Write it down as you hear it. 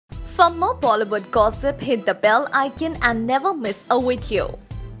For more Bollywood gossip, hit the bell icon and never miss a video.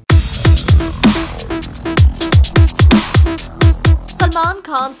 Salman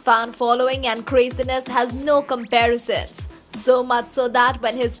Khan's fan following and craziness has no comparisons. So much so that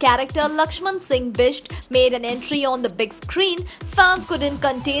when his character Lakshman Singh Bisht made an entry on the big screen, fans couldn't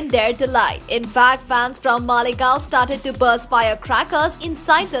contain their delight. In fact, fans from Malegaon started to burst firecrackers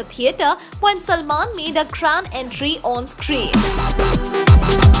inside the theatre when Salman made a grand entry on screen.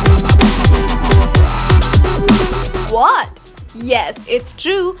 What? Yes, it's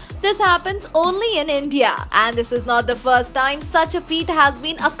true. This happens only in India. And this is not the first time such a feat has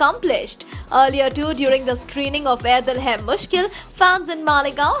been accomplished. Earlier too, during the screening of Ae Dil Hai Mushkil, fans in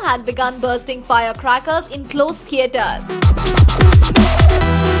Malegaon had begun bursting firecrackers in closed theatres.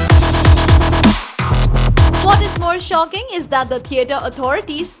 What is more shocking is that the theatre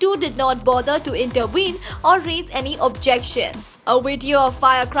authorities too did not bother to intervene or raise any objections. A video of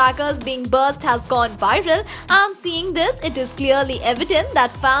firecrackers being burst has gone viral, and seeing this, it is clearly evident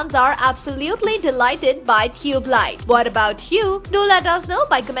that fans are absolutely delighted by Tubelight. What about you? Do let us know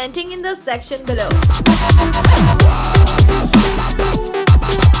by commenting in the section below.